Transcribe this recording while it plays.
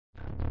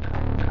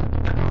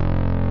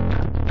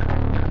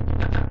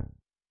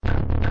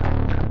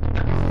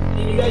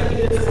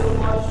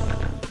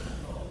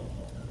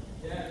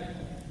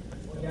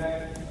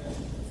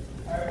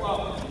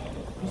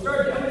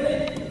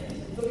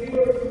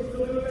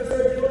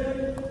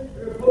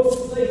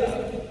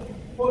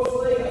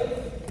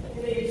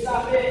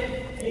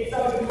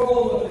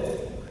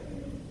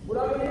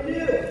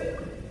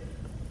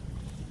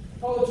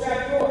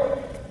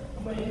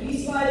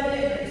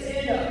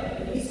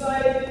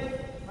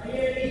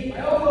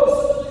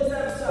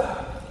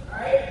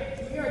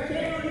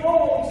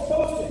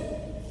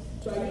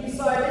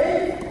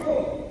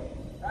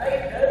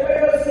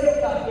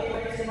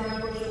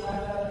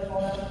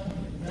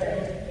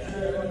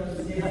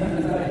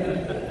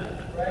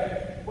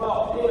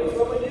doing.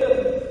 So what I'm going to do,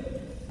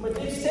 I'm going to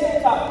dig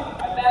tabletop.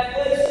 My back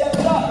leg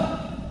steps up.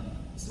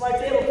 This is my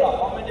tabletop.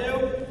 All I'm going to do,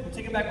 I'm going to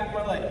take it back over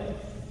my leg.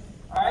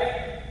 Alright?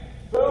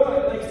 Boom,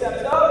 my leg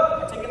steps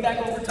up. I take it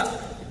back over top.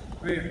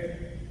 Right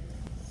here.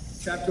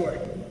 Trap door.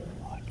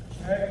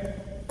 Alright?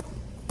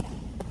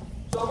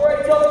 So I've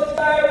already told this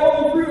guy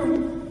all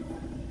through.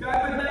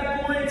 Grab my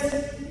back points.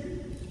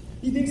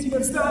 He thinks he's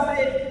going to stop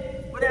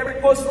it. Whatever, he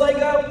posts his leg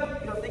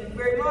up. You don't think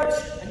very much.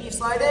 And you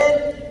slide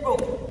in.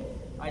 Boom.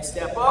 I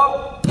step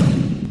up.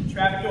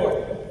 Trap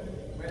door.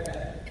 Right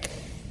back.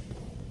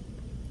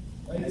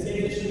 Like this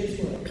game should be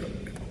scored.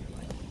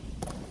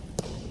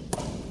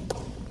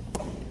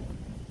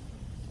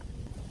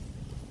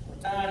 More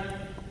time.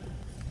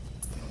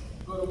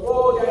 Go to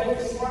wall. Gotta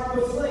get smart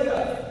with his leg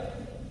up.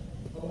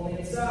 Go on the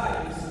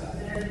inside. You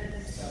slide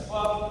in. Step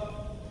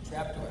up.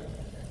 Trap door.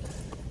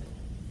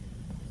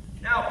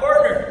 Now,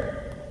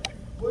 partner,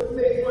 wouldn't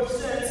make much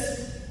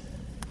sense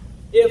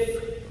if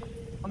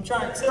I'm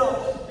trying to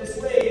tilt this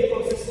way and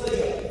post this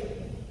leg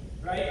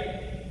up,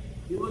 right?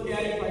 You look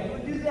at it like, who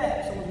would do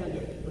that? Someone's going to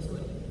do it. This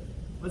way.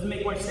 Doesn't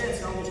make much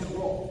sense, I'm just going to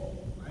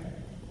roll, right?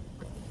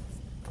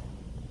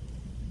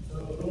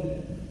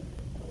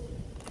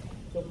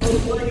 So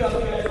post the leg up,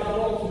 guys, I'll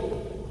roll too.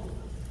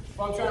 If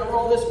I'm trying to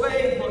roll this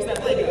way, post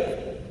that leg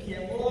up.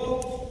 Can't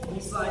roll, when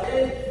you slide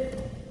in,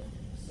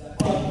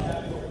 step up,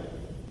 tap door.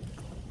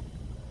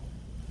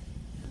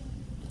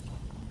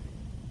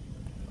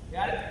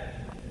 Got it?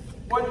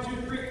 1,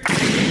 2, 3.